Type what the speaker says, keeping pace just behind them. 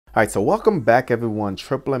All right, so welcome back everyone,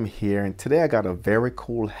 Triple M here, and today I got a very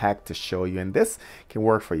cool hack to show you, and this can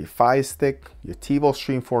work for your Fire Stick, your TiVo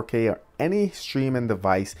Stream 4K, or any streaming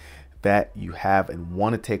device that you have and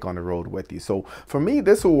want to take on the road with you. So for me,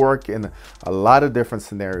 this will work in a lot of different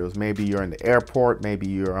scenarios. Maybe you're in the airport, maybe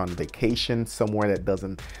you're on vacation somewhere that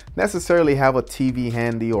doesn't necessarily have a TV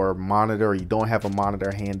handy or a monitor, or you don't have a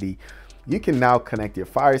monitor handy. You can now connect your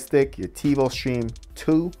Fire Stick, your TiVo Stream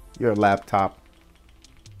to your laptop,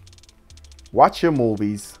 watch your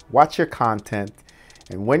movies, watch your content,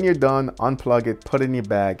 and when you're done, unplug it, put it in your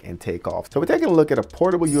bag, and take off. So we're taking a look at a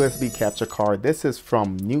portable USB capture card. This is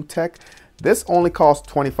from NewTek. This only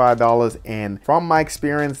costs $25, and from my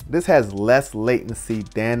experience, this has less latency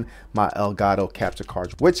than my Elgato capture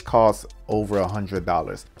card, which costs over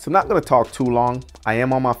 $100. So I'm not gonna talk too long. I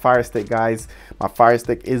am on my Fire Stick, guys. My Fire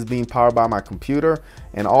Stick is being powered by my computer,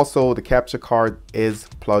 and also the capture card is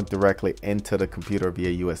plugged directly into the computer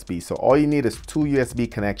via USB. So all you need is 2 USB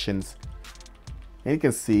connections, and you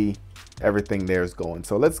can see everything there is going.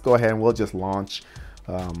 So let's go ahead and we'll just launch,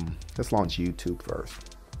 let's launch YouTube first.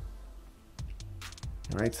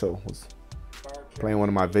 All right, so I was playing one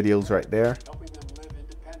of my videos right there.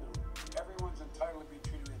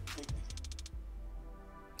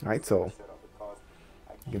 All right, so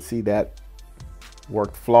you can see that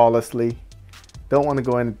worked flawlessly. Don't want to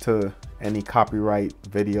go into any copyright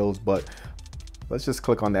videos, but let's just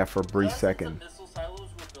click on that for a brief second.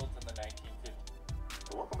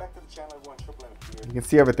 You can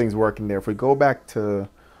see everything's working there. If we go back to,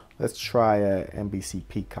 let's try NBC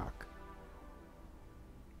Peacock.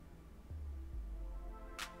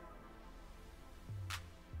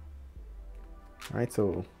 All right,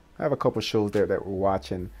 so I have a couple shows there that we're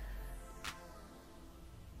watching.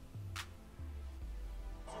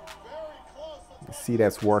 You see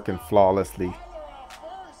that's working flawlessly.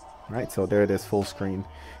 All right, so there it is, full screen.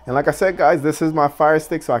 And like I said, guys, this is my Fire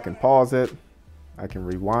Stick, so I can pause it, I can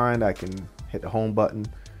rewind, I can hit the home button.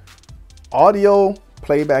 Audio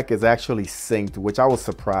playback is actually synced, which I was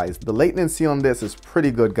surprised. The latency on this is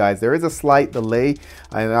pretty good, guys. There is a slight delay,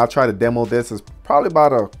 and I'll try to demo this. It's probably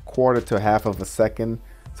about a quarter to half of a second.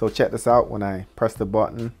 So check this out when I press the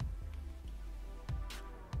button.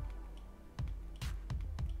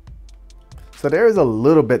 So there is a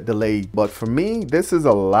little bit delayed, but for me, this is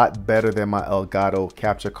a lot better than my Elgato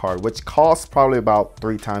capture card, which costs probably about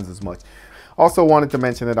 3 times as much. Also wanted to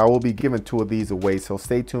mention that I will be giving 2 of these away, so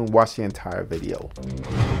stay tuned, watch the entire video.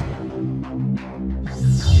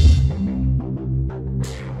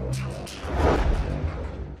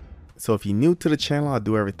 So if you're new to the channel, I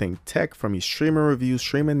do everything tech, from your streaming reviews,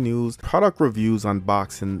 streaming news, product reviews,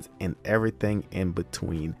 unboxings, and everything in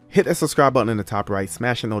between. Hit that subscribe button in the top right,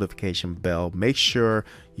 smash the notification bell, make sure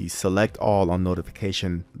you select all on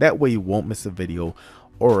notification. That way you won't miss a video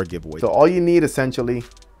or a giveaway. So all you need essentially,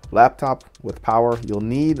 laptop with power. You'll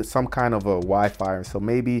need some kind of a Wi-Fi, so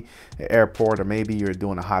maybe an airport, or maybe you're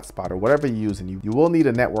doing a hotspot or whatever you're using. You will need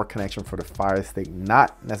a network connection for the Fire Stick,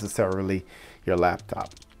 not necessarily your laptop.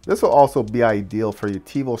 This will also be ideal for your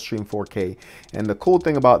TiVo Stream 4K, and the cool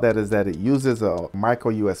thing about that is that it uses a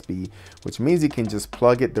micro USB, which means you can just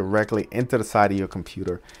plug it directly into the side of your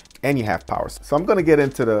computer and you have power. So I'm going to get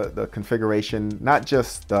into the configuration, not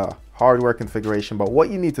just the hardware configuration, but what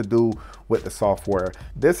you need to do with the software.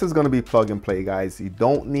 This is going to be plug and play, guys. You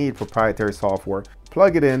don't need proprietary software.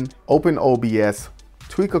 Plug it in, open OBS,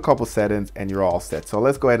 tweak a couple settings, and you're all set. So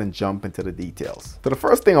let's go ahead and jump into the details. So the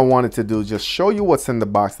first thing I wanted to do is just show you what's in the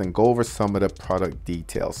box and go over some of the product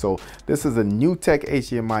details. So this is a NewTek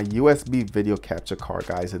HDMI USB video capture card,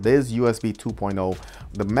 guys. It is USB 2.0.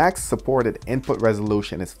 The max supported input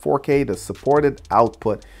resolution is 4K. The supported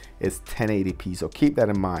output is 1080p, so keep that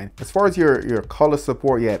in mind. As far as your color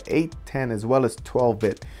support, you have 8, 10, as well as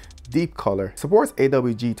 12-bit deep color. Supports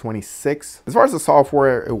AWG26. As far as the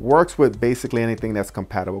software, it works with basically anything that's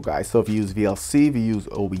compatible, guys. So if you use VLC, if you use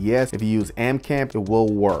OBS, if you use AmCamp, it will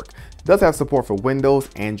work. It does have support for Windows,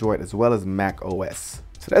 Android, as well as Mac OS.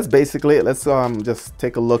 So that's basically it. Let's just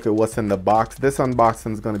take a look at what's in the box. This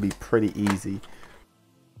unboxing is going to be pretty easy.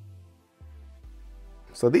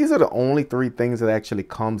 So these are the only 3 things that actually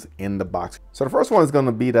comes in the box. So the first one is going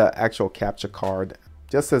to be the actual capture card.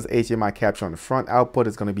 Just says HDMI capture on the front. Output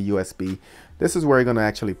is going to be USB. This is where you're going to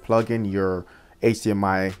actually plug in your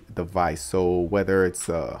HDMI device. So whether it's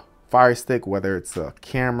a Fire Stick, whether it's a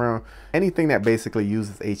camera, anything that basically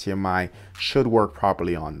uses HDMI should work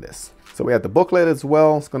properly on this. So we have the booklet as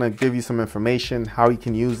well. It's going to give you some information how you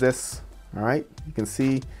can use this. All right, you can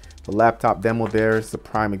see The laptop demo there is the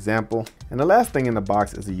prime example. And the last thing in the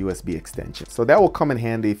box is a USB extension. So that will come in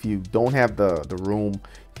handy if you don't have the room. You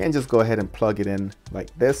can just go ahead and plug it in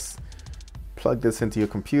like this. Plug this into your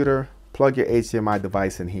computer, plug your HDMI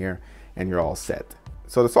device in here, and you're all set.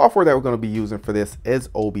 So the software that we're going to be using for this is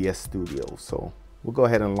OBS Studio. So we'll go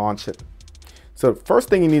ahead and launch it. So the first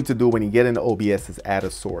thing you need to do when you get into OBS is add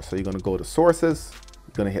a source. So you're going to go to sources,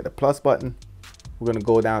 you're going to hit the plus button. We're going to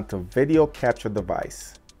go down to video capture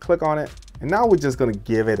device. Click on it, and now we're just going to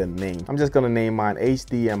give it a name. I'm just going to name mine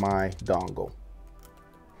HDMI dongle.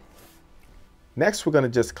 Next, we're going to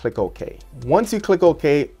just click OK. Once you click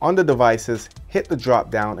OK, on the devices, hit the drop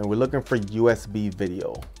down, and we're looking for USB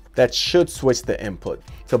video. That should switch the input.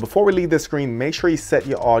 So before we leave this screen, make sure you set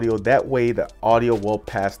your audio. That way the audio will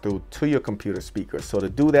pass through to your computer speakers. So to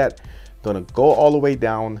do that, I'm going to go all the way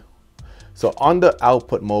down. So on the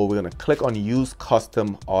output mode, we're going to click on Use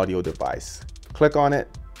Custom Audio Device. Click on it.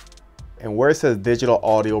 And where it says digital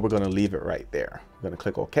audio, we're going to leave it right there. We're going to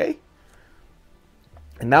click OK.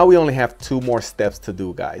 And now we only have 2 more steps to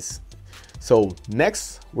do, guys. So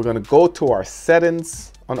next, we're going to go to our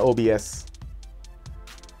settings on OBS.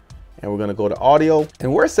 And we're going to go to audio.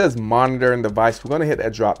 And where it says monitor and device, we're going to hit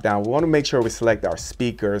that drop down. We want to make sure we select our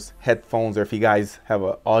speakers, headphones, or if you guys have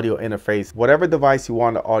an audio interface, whatever device you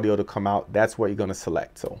want the audio to come out, that's what you're going to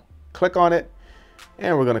select. So click on it,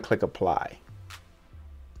 and we're going to click apply.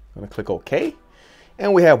 I'm going to click OK,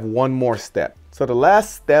 and we have 1 more step. So the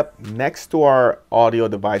last step next to our audio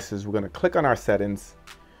devices, we're going to click on our settings.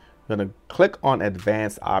 We're going to click on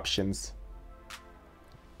advanced options,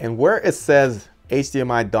 and where it says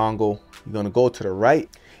HDMI dongle, you're going to go to the right,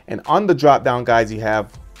 and on the drop down, guys, you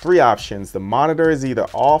have 3 options. The monitor is either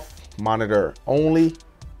off, monitor only,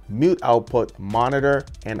 mute output, monitor,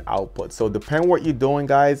 and output. So depending what you're doing,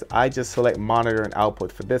 guys, I just select monitor and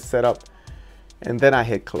output for this setup. And then I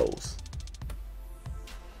hit close.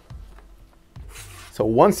 So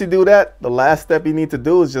once you do that, the last step you need to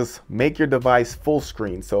do is just make your device full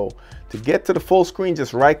screen. So to get to the full screen,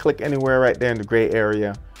 just right click anywhere right there in the gray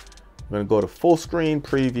area. We're going to go to full screen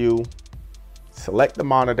preview, select the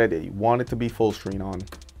monitor that you want it to be full screen on.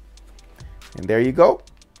 And there you go.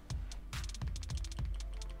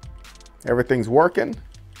 Everything's working.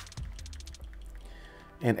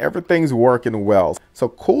 And everything's working well. So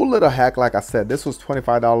cool little hack. Like I said, this was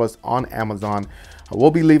 $25 on Amazon. I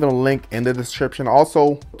will be leaving a link in the description.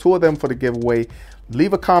 Also, 2 of them for the giveaway.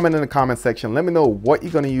 Leave a comment in the comment section. Let me know what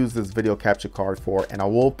you're going to use this video capture card for, and I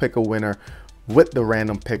will pick a winner with the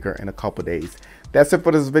random picker in a couple days. That's it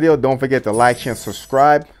for this video. Don't forget to like, share, and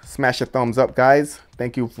subscribe. Smash a thumbs up, guys.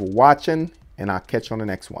 Thank you for watching, and I'll catch you on the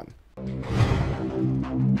next one.